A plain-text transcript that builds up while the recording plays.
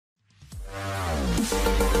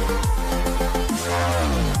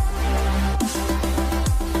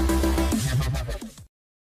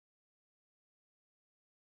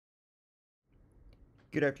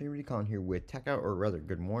Good afternoon, Colin here with Techout, or rather,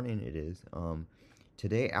 good morning. It is.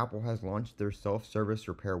 Today, Apple has launched their self-service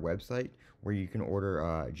repair website where you can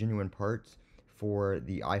order genuine parts for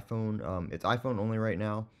the iPhone. It's iPhone only right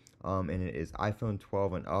now, and it is iPhone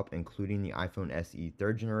 12 and up, including the iPhone SE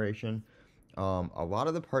third generation. A lot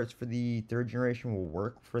of the parts for the third generation will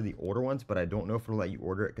work for the older ones, but I don't know if it'll let you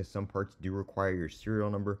order it because some parts do require your serial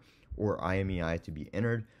number or IMEI to be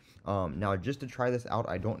entered. Now, just to try this out,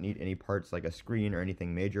 I don't need any parts like a screen or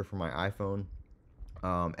anything major for my iPhone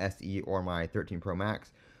SE or my 13 Pro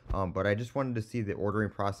Max, but I just wanted to see the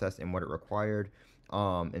ordering process and what it required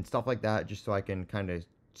and stuff like that, just so I can kind of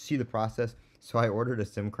see the process. So I ordered a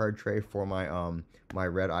SIM card tray for my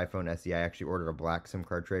red iPhone SE. I actually ordered a black SIM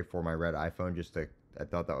card tray for my red iPhone I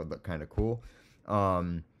thought that would look kind of cool.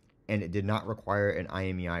 And it did not require an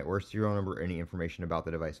IMEI or serial number or any information about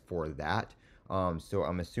the device for that. So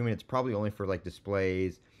I'm assuming it's probably only for like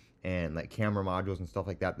displays and like camera modules and stuff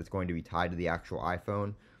like that that's going to be tied to the actual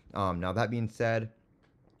iPhone. Now that being said,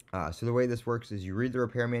 so the way this works is you read the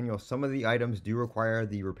repair manual. Some of the items do require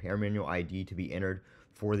the repair manual ID to be entered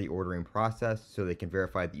for the ordering process, so they can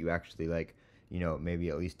verify that you actually maybe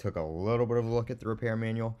at least took a little bit of a look at the repair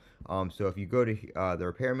manual. So if you go to the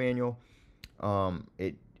repair manual,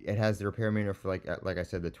 it has the repair manual for like I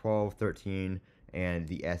said, the 12, 13, and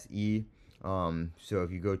the SE. So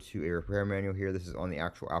if you go to a repair manual here, this is on the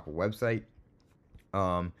actual Apple website.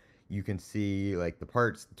 You can see like the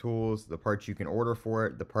parts, the tools, the parts you can order for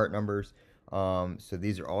it, the part numbers. So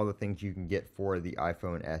these are all the things you can get for the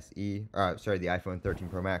iPhone SE, the iPhone 13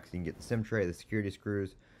 Pro Max. You can get the SIM tray, the security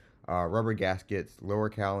screws, rubber gaskets, lower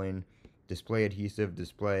cowling, display adhesive,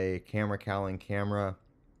 display, camera cowling, camera,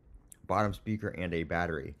 bottom speaker, and a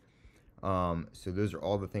battery. So those are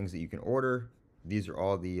all the things that you can order. These are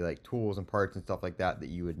all the like tools and parts and stuff like that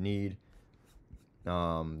you would need.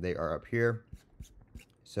 They are up here.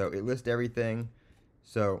 So it lists everything.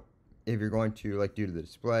 So if you're going to like do the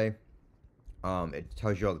display, it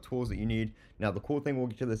tells you all the tools that you need. Now the cool thing, we'll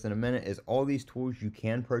get to this in a minute, is all these tools you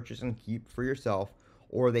can purchase and keep for yourself,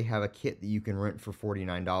 or they have a kit that you can rent for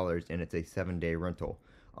 $49 and it's a 7-day rental.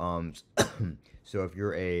 So if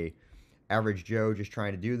you're a average Joe just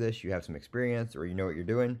trying to do this, you have some experience or you know what you're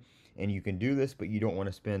doing, and you can do this, but you don't want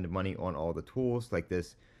to spend money on all the tools like the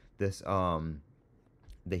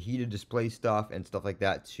heated display stuff and stuff like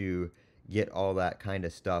that. To get all that kind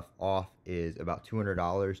of stuff off is about $200,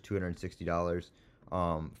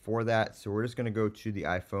 $260 for that. So we're just going to go to the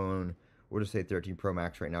iPhone. We'll just say 13 Pro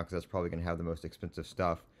Max right now because that's probably going to have the most expensive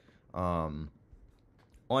stuff on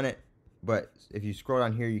it. But if you scroll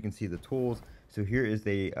down here, you can see the tools. So here is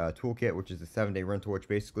the toolkit, which is the 7-day rental, which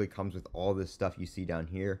basically comes with all this stuff you see down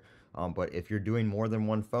here. But if you're doing more than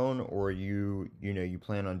one phone, or you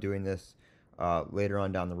plan on doing this later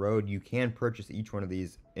on down the road, you can purchase each one of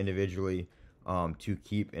these individually to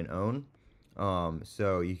keep and own.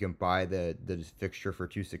 So you can buy the fixture for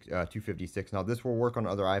 $256. Now this will work on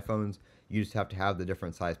other iPhones. You just have to have the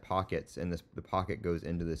different size pockets, and the pocket goes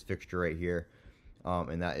into this fixture right here.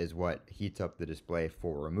 And that is what heats up the display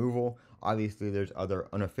for removal. Obviously, there's other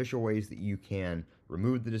unofficial ways that you can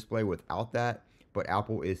remove the display without that, but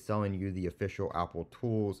Apple is selling you the official Apple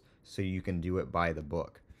tools, so you can do it by the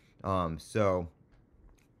book. So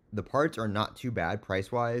the parts are not too bad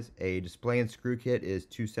price-wise. A display and screw kit is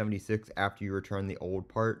 $276 after you return the old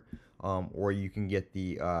part, or you can get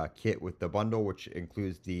the kit with the bundle, which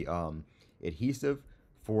includes the adhesive,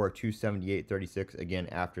 for $278.36 again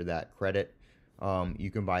after that credit. You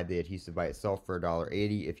can buy the adhesive by itself for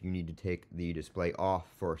 $1.80 if you need to take the display off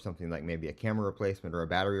for something like maybe a camera replacement or a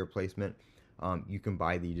battery replacement. You can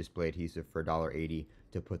buy the display adhesive for $1.80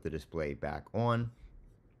 to put the display back on.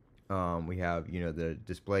 We have, the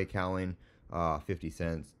display cowling, 50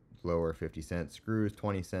 cents, lower 50 cents, screws,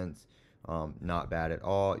 20 cents, not bad at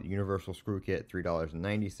all. Universal screw kit,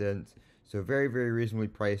 $3.90. So very, very reasonably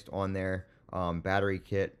priced on there. Battery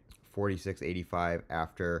kit, $46.85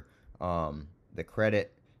 after the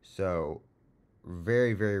credit. So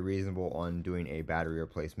very, very reasonable on doing a battery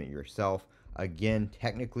replacement yourself. Again,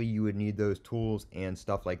 technically you would need those tools and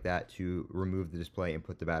stuff like that to remove the display and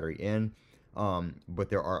put the battery in. But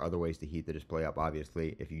there are other ways to heat the display up,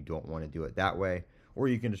 obviously, if you don't want to do it that way. Or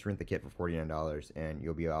you can just rent the kit for $49 and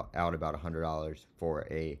you'll be out about $100 for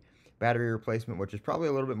a battery replacement, which is probably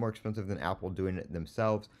a little bit more expensive than Apple doing it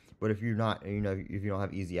themselves. But if you're not, if you don't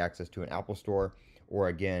have easy access to an Apple store, or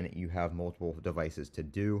again, you have multiple devices to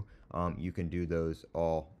do, you can do those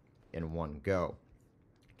all in one go.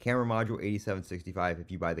 Camera module, $87.65. If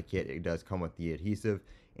you buy the kit, it does come with the adhesive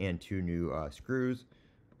and 2 new screws.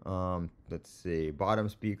 Let's see, bottom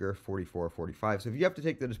speaker 44.45. So if you have to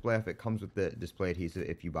take the display off, it comes with the display adhesive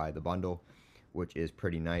if you buy the bundle, which is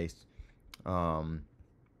pretty nice.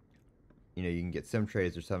 You know, you can get SIM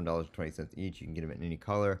trays. They're $7.20 each. You can get them in any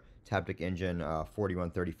color. Taptic engine,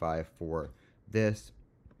 $41.35 for this.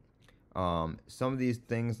 Some of these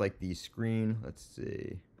things like the screen, let's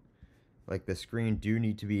see, like the screen do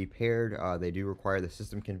need to be paired. They do require the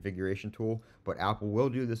system configuration tool, but Apple will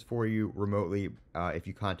do this for you remotely if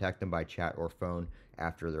you contact them by chat or phone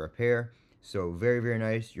after the repair. So very, very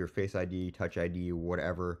nice. Your Face ID, Touch ID,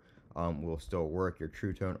 whatever will still work. Your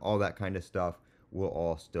True Tone, all that kind of stuff will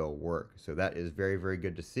all still work. So that is very, very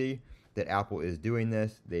good to see that Apple is doing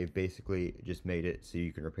this. They've basically just made it so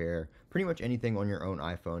you can repair pretty much anything on your own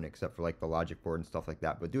iPhone except for like the logic board and stuff like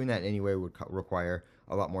that. But doing that anyway would require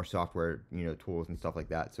a lot more software, you know, tools and stuff like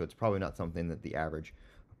that. So it's probably not something that the average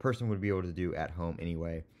person would be able to do at home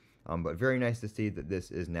anyway. But very nice to see that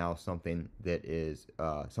this is now something that is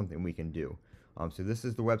something we can do. So this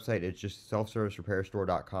is the website. It's just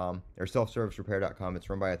selfservicerepairstore.com or selfservicerepair.com. It's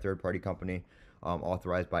run by a third-party company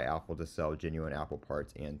authorized by Apple to sell genuine Apple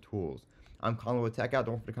parts and tools. I'm Colin with Techout.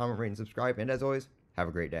 Don't forget to comment, rate, and subscribe. And as always, have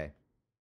a great day.